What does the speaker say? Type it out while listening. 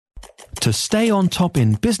To stay on top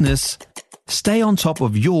in business, stay on top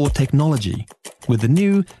of your technology with the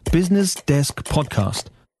new Business Desk podcast,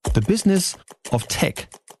 The Business of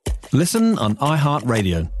Tech. Listen on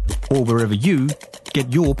iHeartRadio or wherever you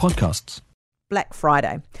get your podcasts. Black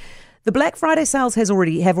Friday. The Black Friday sales have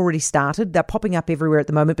already started. They're popping up everywhere at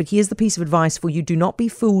the moment, but here's the piece of advice for you. Do not be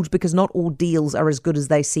fooled because not all deals are as good as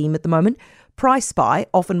they seem at the moment. Price Spy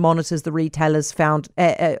often monitors the retailers and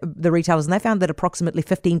they found that approximately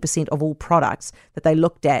 15% of all products that they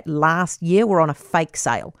looked at last year were on a fake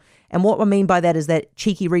sale. And what I mean by that is that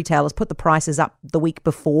cheeky retailers put the prices up the week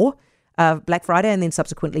before Black Friday and then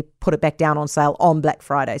subsequently put it back down on sale on Black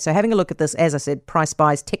Friday. So having a look at this, as I said, Price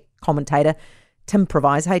Spy's tech commentator, Tim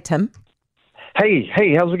Provise. Hey, Tim. Hey,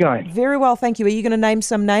 how's it going? Very well, thank you. Are you going to name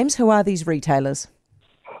some names? Who are these retailers?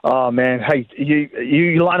 Oh, man. Hey,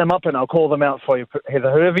 you line them up and I'll call them out for you,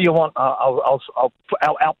 Heather. Whoever you want, I'll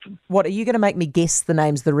out them. What, are you going to make me guess the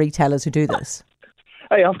names of the retailers who do this?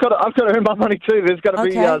 Hey, I've got to earn my money too. There's got to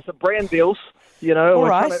be some brand deals. You know, all we're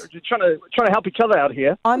right. trying to help each other out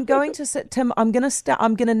here. I'm going to sit, Tim. I'm going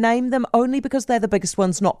to name them only because they're the biggest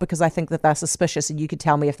ones, not because I think that they're suspicious, and you could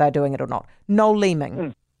tell me if they're doing it or not. Noel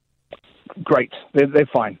Leeming. Great, they're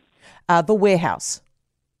fine. The Warehouse.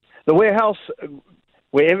 The Warehouse,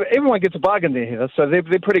 where everyone gets a bargain there, Heather, so they're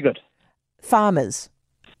pretty good. Farmers.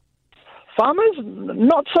 Farmers,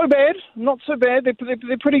 not so bad.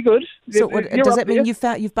 They're pretty good. So does that mean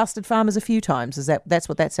you've busted Farmers a few times? That's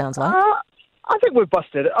what that sounds like? I think we've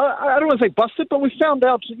busted. I don't want to say busted, but we found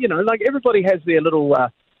out, like everybody has their little,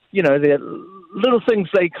 their little things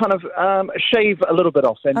they kind of shave a little bit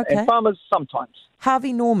off, and Farmers sometimes.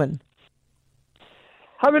 Harvey Norman.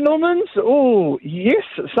 Harvey Norman's, oh yes,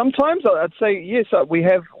 sometimes I'd say yes. We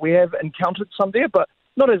have encountered some there, but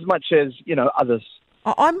not as much as others.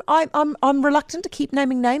 I'm reluctant to keep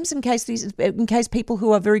naming names in case people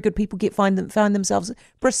who are very good people find themselves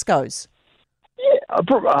Briscoes.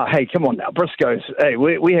 Yeah, hey, come on now, Briscoes. Hey,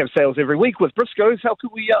 we have sales every week with Briscoes. How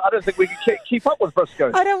could we? I don't think we can keep up with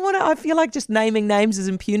Briscoes. I don't want to. I feel like just naming names is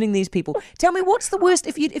impugning these people. Tell me, what's the worst?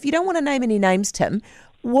 If you don't want to name any names, Tim,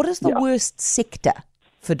 what is the worst sector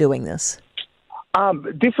for doing this?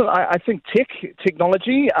 Definitely, I think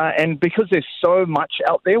technology, and because there's so much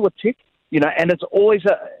out there with tech, and it's always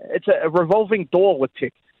a revolving door with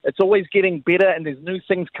tech. It's always getting better, and there's new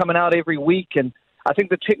things coming out every week, and I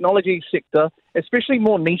think the technology sector, especially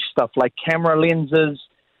more niche stuff like camera lenses,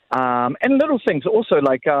 and little things also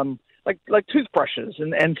like toothbrushes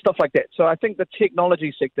and stuff like that. So I think the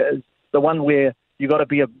technology sector is the one where you got to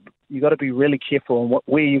be really careful on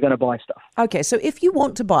where you're going to buy stuff. Okay, so if you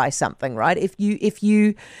want to buy something, right? If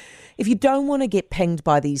you don't want to get pinged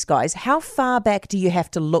by these guys, how far back do you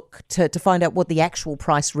have to look to find out what the actual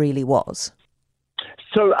price really was?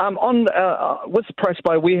 So with the Price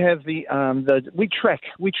Spy, we have we track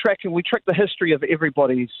the history of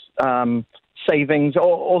everybody's savings,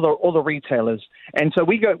 all the retailers, and so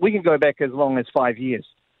we can go back as long as 5 years.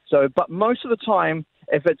 So, but most of the time,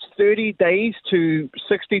 if it's 30 days to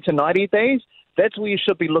 60 to 90 days, that's where you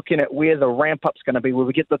should be looking at where the ramp up's going to be, where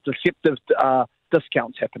we get the deceptive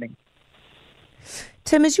discounts happening.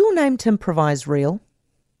 Tim, is your name Tim Provise real?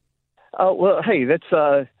 Well, hey,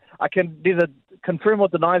 that's I can neither confirm or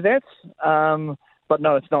deny that, but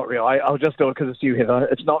no, it's not real. I'll just do it because it's you, Heather.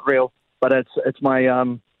 It's not real, but it's my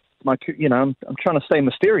I'm trying to stay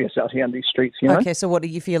mysterious out here in these streets. Okay, so what are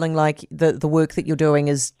you feeling like the work that you're doing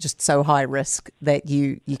is just so high risk that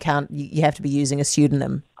you have to be using a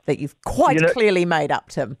pseudonym that you've quite clearly made up,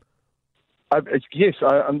 Tim? Yes,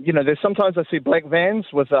 there's sometimes I see black vans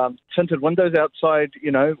with tinted windows outside.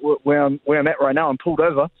 Where I'm at right now. I'm pulled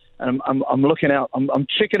over and I'm looking out. I'm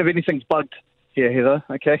checking if anything's bugged here, Heather.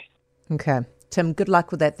 Okay. Tim, good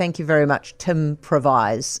luck with that. Thank you very much. Tim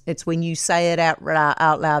Provise. It's when you say it out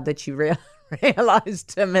loud that you realise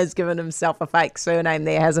Tim has given himself a fake surname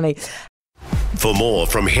there, hasn't he? For more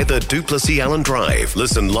from Heather Duplessis Allen Drive,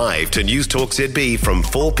 listen live to News Talk ZB from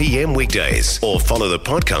 4 p.m. weekdays or follow the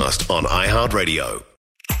podcast on iHeartRadio.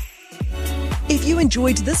 If you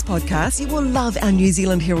enjoyed this podcast, you will love our New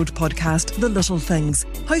Zealand Herald podcast, The Little Things,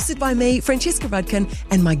 hosted by me, Francesca Rudkin,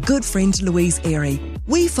 and my good friend Louise Airy.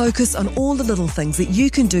 We focus on all the little things that you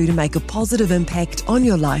can do to make a positive impact on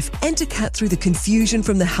your life and to cut through the confusion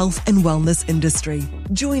from the health and wellness industry.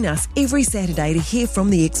 Join us every Saturday to hear from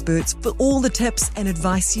the experts for all the tips and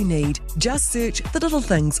advice you need. Just search The Little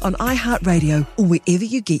Things on iHeartRadio or wherever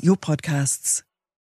you get your podcasts.